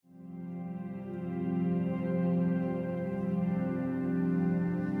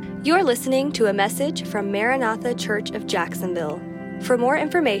You're listening to a message from Maranatha Church of Jacksonville. For more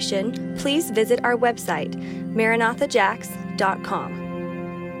information, please visit our website, maranathajax.com.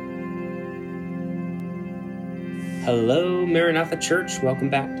 Hello, Maranatha Church. Welcome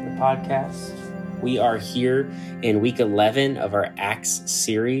back to the podcast. We are here in week 11 of our Acts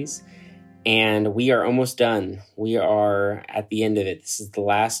series, and we are almost done. We are at the end of it. This is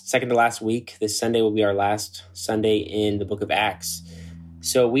the second to last week. This Sunday will be our last Sunday in the book of Acts.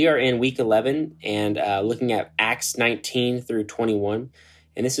 So we are in week 11 and looking at Acts 19 through 21.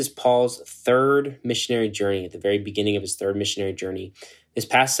 And this is Paul's third missionary journey, at the very beginning of his third missionary journey. This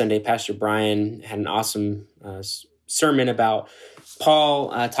past Sunday, Pastor Brian had an awesome sermon about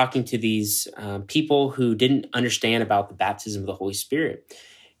Paul talking to these people who didn't understand about the baptism of the Holy Spirit.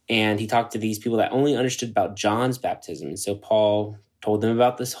 And he talked to these people that only understood about John's baptism. And so Paul told them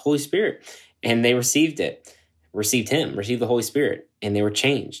about this Holy Spirit, and they received the Holy Spirit, and they were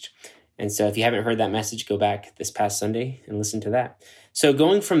changed. And so if you haven't heard that message, go back this past Sunday and listen to that. So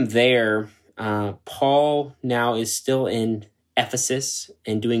going from there, Paul now is still in Ephesus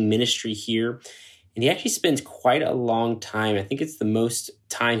and doing ministry here. And he actually spends quite a long time. I think it's the most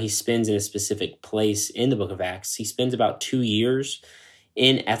time he spends in a specific place in the book of Acts. He spends about 2 years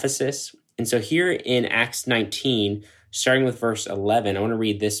in Ephesus. And so here in Acts 19, starting with verse 11, I want to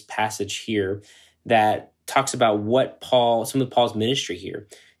read this passage here that talks about some of Paul's ministry here.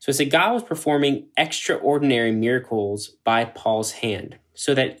 So it said, God was performing extraordinary miracles by Paul's hand,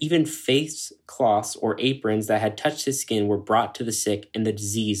 so that even face cloths or aprons that had touched his skin were brought to the sick, and the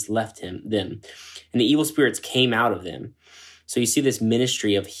disease left them, and the evil spirits came out of them. So you see this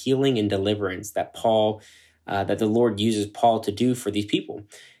ministry of healing and deliverance that that the Lord uses Paul to do for these people.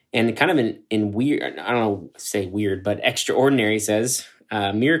 And kind of in weird, I don't know, say weird, but extraordinary says,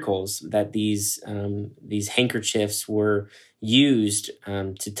 miracles that these handkerchiefs were used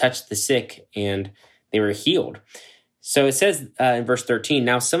to touch the sick, and they were healed. So it says in verse 13,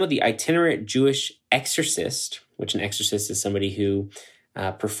 now some of the itinerant Jewish exorcists, which an exorcist is somebody who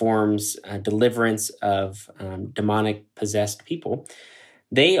performs deliverance of demonic possessed people,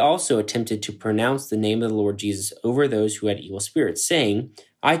 they also attempted to pronounce the name of the Lord Jesus over those who had evil spirits, saying,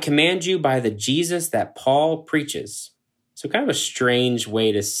 I command you by the Jesus that Paul preaches. So kind of a strange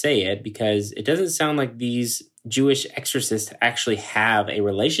way to say it, because it doesn't sound like these Jewish exorcists actually have a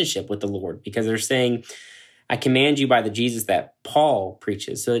relationship with the Lord, because they're saying, I command you by the Jesus that Paul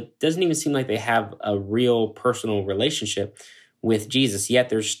preaches. So it doesn't even seem like they have a real personal relationship with Jesus, yet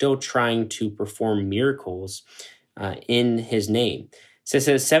they're still trying to perform miracles in his name. So it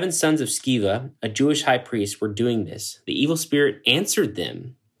says, 7 sons of Sceva, a Jewish high priest, were doing this. The evil spirit answered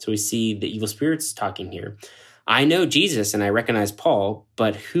them. So we see the evil spirits talking here. I know Jesus and I recognize Paul,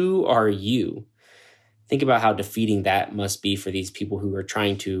 but who are you? Think about how defeating that must be for these people who are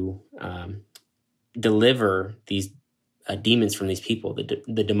trying to deliver these demons from these people.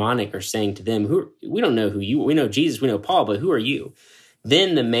 The demonic are saying to them, we don't know who you, we know Jesus, we know Paul, but who are you?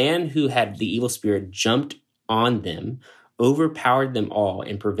 Then the man who had the evil spirit jumped on them, overpowered them all,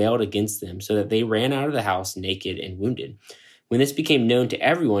 and prevailed against them, so that they ran out of the house naked and wounded. When this became known to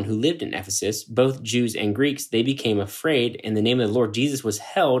everyone who lived in Ephesus, both Jews and Greeks, they became afraid, and the name of the Lord Jesus was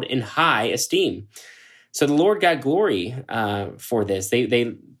held in high esteem. So the Lord got glory for this.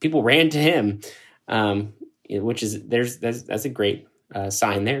 People ran to him, which is that's a great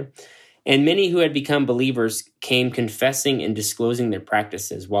sign there. And many who had become believers came confessing and disclosing their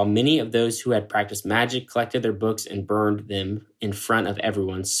practices, while many of those who had practiced magic collected their books and burned them in front of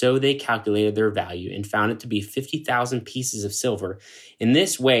everyone. So they calculated their value and found it to be 50,000 pieces of silver. In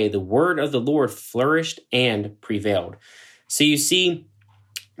this way, the word of the Lord flourished and prevailed. So you see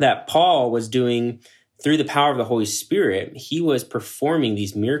that Paul was doing, through the power of the Holy Spirit, he was performing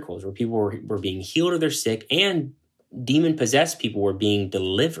these miracles where people were being healed of their sick, and demon-possessed people were being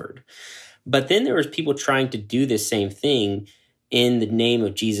delivered. But then there was people trying to do this same thing in the name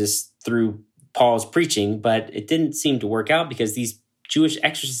of Jesus through Paul's preaching, but it didn't seem to work out because these Jewish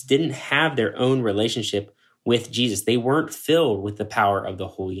exorcists didn't have their own relationship with Jesus. They weren't filled with the power of the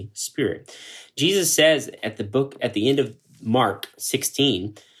Holy Spirit. Jesus says at the end of Mark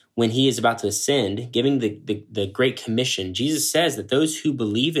 16, when he is about to ascend, giving the Great Commission, Jesus says that those who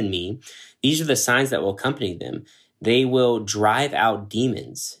believe in me, these are the signs that will accompany them. They will drive out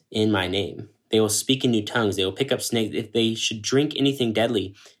demons in my name. They will speak in new tongues. They will pick up snakes. If they should drink anything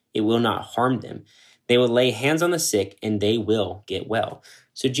deadly, it will not harm them. They will lay hands on the sick, and they will get well.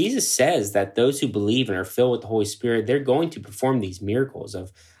 So Jesus says that those who believe and are filled with the Holy Spirit, they're going to perform these miracles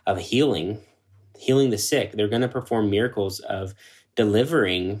of healing the sick. They're going to perform miracles of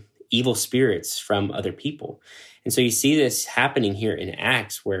delivering evil spirits from other people. And so you see this happening here in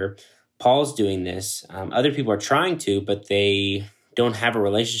Acts where Paul's doing this. Other people are trying to, but they don't have a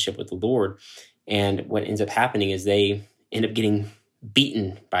relationship with the Lord. And what ends up happening is they end up getting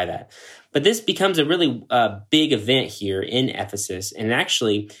beaten by that. But this becomes a really big event here in Ephesus. And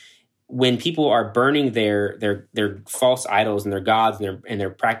actually, when people are burning their false idols and their gods and their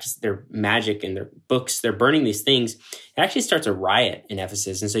practice, their magic and their books, they're burning these things, it actually starts a riot in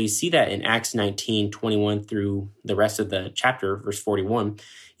Ephesus. And so you see that in Acts 19:21 through the rest of the chapter, verse 41.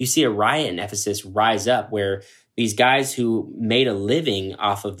 You see a riot in Ephesus rise up where these guys who made a living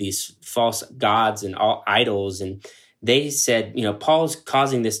off of these false gods and all idols, and they said, Paul's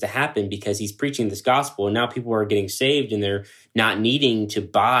causing this to happen because he's preaching this gospel, and now people are getting saved and they're not needing to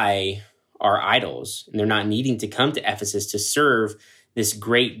buy our idols, and they're not needing to come to Ephesus to serve this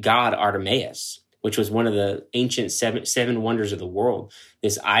great god Artemis, which was one of the ancient seven wonders of the world.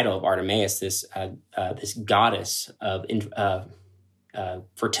 This idol of Artemis, this goddess of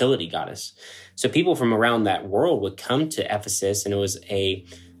fertility goddess. So people from around that world would come to Ephesus, and it was a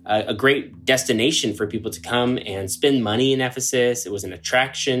great destination for people to come and spend money in Ephesus. It was an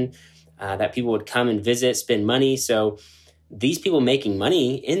attraction that people would come and visit, spend money. So these people making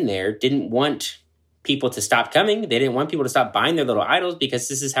money in there didn't want people to stop coming. They didn't want people to stop buying their little idols because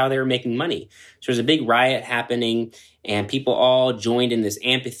this is how they were making money. So there's a big riot happening, and people all joined in this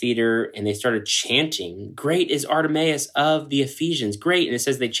amphitheater, and they started chanting, "Great is Artemis of the Ephesians, great." And it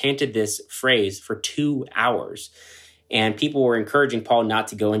says they chanted this phrase for 2 hours. And people were encouraging Paul not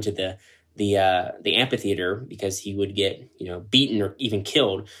to go into the amphitheater because he would get beaten or even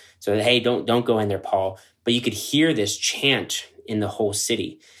killed. So hey, don't go in there, Paul. But you could hear this chant in the whole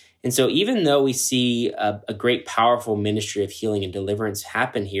city. And so even though we see a great, powerful ministry of healing and deliverance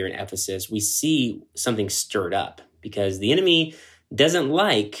happen here in Ephesus, we see something stirred up because the enemy doesn't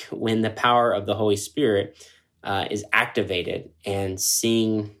like when the power of the Holy Spirit is activated, and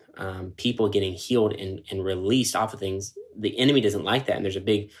seeing people getting healed and released off of things. The enemy doesn't like that. And there's a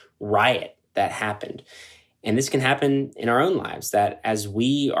big riot that happened. And this can happen in our own lives, that as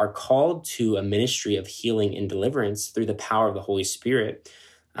we are called to a ministry of healing and deliverance through the power of the Holy Spirit,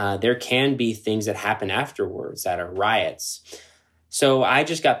 there can be things that happen afterwards that are riots. So I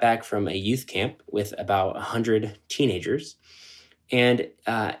just got back from a youth camp with about 100 teenagers. And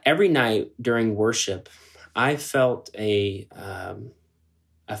every night during worship, I felt an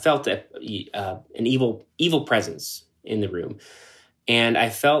evil presence in the room. And I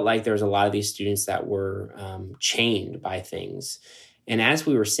felt like there was a lot of these students that were chained by things. And as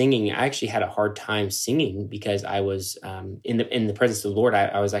we were singing, I actually had a hard time singing because I was in the presence of the Lord.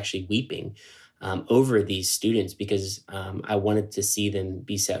 I was actually weeping over these students because I wanted to see them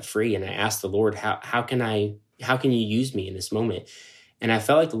be set free. And I asked the Lord, how can you use me in this moment? And I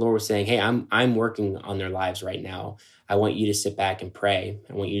felt like the Lord was saying, hey, I'm working on their lives right now. I want you to sit back and pray.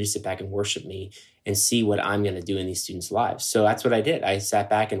 I want you to sit back and worship me and see what I'm going to do in these students' lives. So that's what I did. I sat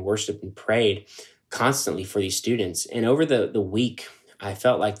back and worshiped and prayed constantly for these students. And over the week, I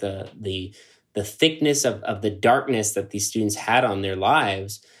felt like the thickness of the darkness that these students had on their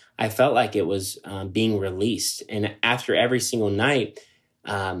lives, I felt like it was being released. And after every single night,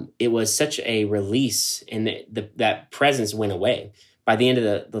 it was such a release, and that presence went away. By the end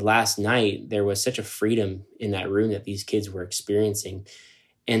of the last night, there was such a freedom in that room that these kids were experiencing.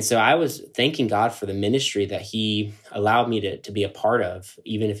 And so I was thanking God for the ministry that he allowed me to be a part of,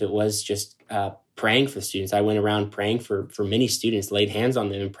 even if it was just praying for students. I went around praying for many students, laid hands on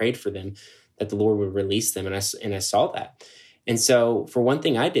them and prayed for them that the Lord would release them. And I saw that. And so for one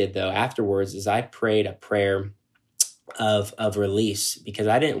thing I did, though, afterwards is I prayed a prayer of release, because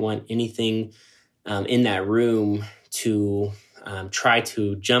I didn't want anything in that room to try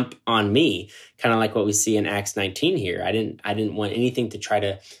to jump on me, kind of like what we see in Acts 19 here. I didn't want anything to try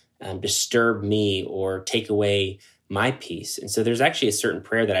to disturb me or take away my peace. And so there's actually a certain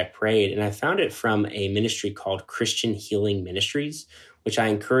prayer that I prayed, and I found it from a ministry called Christian Healing Ministries, which I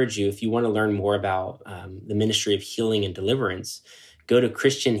encourage you, if you want to learn more about the ministry of healing and deliverance, go to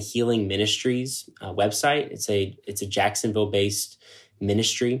Christian Healing Ministries website. It's a Jacksonville-based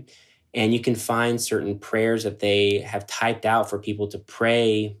ministry. And you can find certain prayers that they have typed out for people to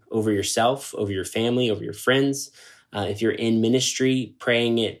pray over yourself, over your family, over your friends. If you're in ministry,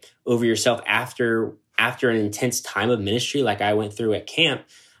 praying it over yourself after an intense time of ministry, like I went through at camp,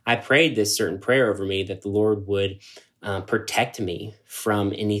 I prayed this certain prayer over me that the Lord would protect me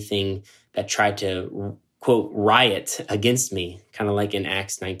from anything that tried to, quote, riot against me, kind of like in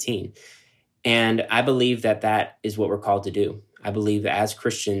Acts 19. And I believe that is what we're called to do. I believe that as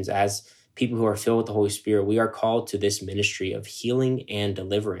Christians, as people who are filled with the Holy Spirit, we are called to this ministry of healing and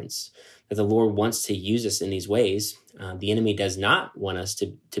deliverance, that the Lord wants to use us in these ways. The enemy does not want us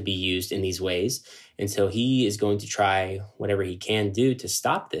to be used in these ways, and so he is going to try whatever he can do to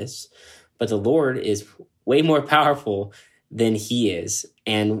stop this. But the Lord is way more powerful than he is.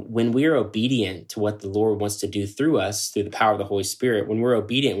 And when we are obedient to what the Lord wants to do through us, through the power of the Holy Spirit, when we're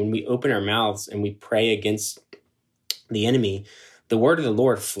obedient, when we open our mouths and we pray against the enemy, the word of the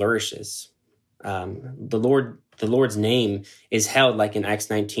Lord flourishes. The Lord's name is held, like in Acts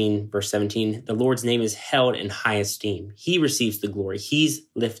 19, verse 17, the Lord's name is held in high esteem. He receives the glory. He's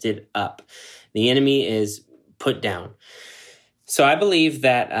lifted up. The enemy is put down. So I believe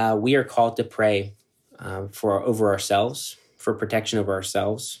that we are called to pray over ourselves, for protection over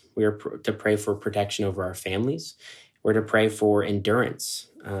ourselves. We are to pray for protection over our families. We're to pray for endurance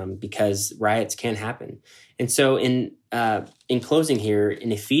because riots can happen. And so in closing here,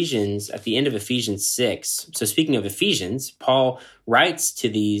 in Ephesians, at the end of Ephesians 6, so speaking of Ephesians, Paul writes to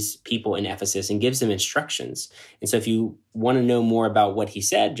these people in Ephesus and gives them instructions. And so if you want to know more about what he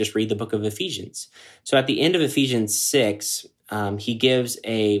said, just read the book of Ephesians. So at the end of Ephesians 6, he gives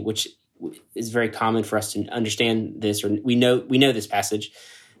which is very common for us to understand this, or we know this passage.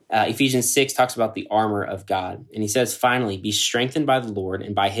 Ephesians 6 talks about the armor of God. And he says, finally, be strengthened by the Lord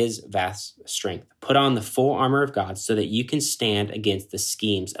and by his vast strength. Put on the full armor of God so that you can stand against the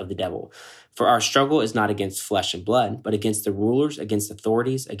schemes of the devil. For our struggle is not against flesh and blood, but against the rulers, against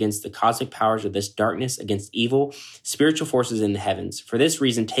authorities, against the cosmic powers of this darkness, against evil spiritual forces in the heavens. For this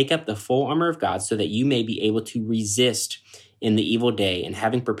reason, take up the full armor of God so that you may be able to resist in the evil day, and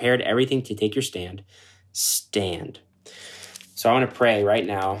having prepared everything to take your stand. So I want to pray right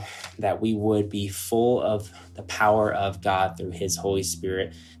now that we would be full of the power of God through his Holy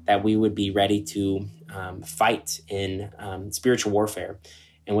Spirit, that we would be ready to fight in spiritual warfare.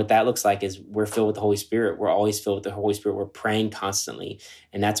 And what that looks like is we're filled with the Holy Spirit. We're always filled with the Holy Spirit. We're praying constantly.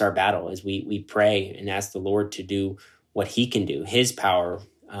 And that's our battle, is we pray and ask the Lord to do what he can do, his power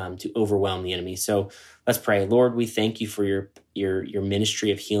to overwhelm the enemy. So let's pray. Lord, we thank you for your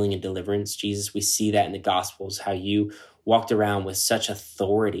ministry of healing and deliverance. Jesus, we see that in the Gospels, how you walked around with such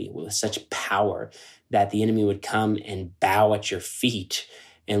authority, with such power, that the enemy would come and bow at your feet.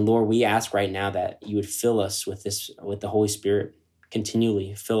 And Lord, we ask right now that you would fill us with the Holy Spirit.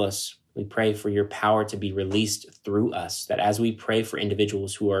 Continually fill us. We pray for your power to be released through us, that as we pray for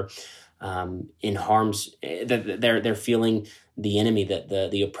individuals who are in harm's, that they're feeling the enemy,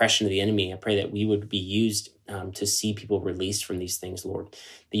 the oppression of the enemy. I pray that we would be used to see people released from these things, Lord.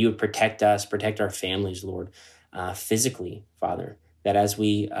 That you would protect us, protect our families, Lord, physically, Father. That as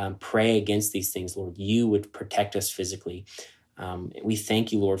we pray against these things, Lord, you would protect us physically. We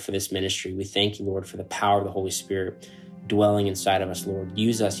thank you, Lord, for this ministry. We thank you, Lord, for the power of the Holy Spirit dwelling inside of us, Lord.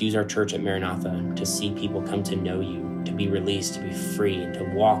 Use our church at Maranatha to see people come to know you, to be released, to be free, and to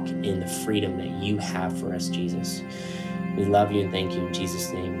walk in the freedom that you have for us, Jesus. We love you and thank you in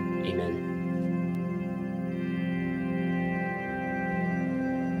Jesus' name. Amen.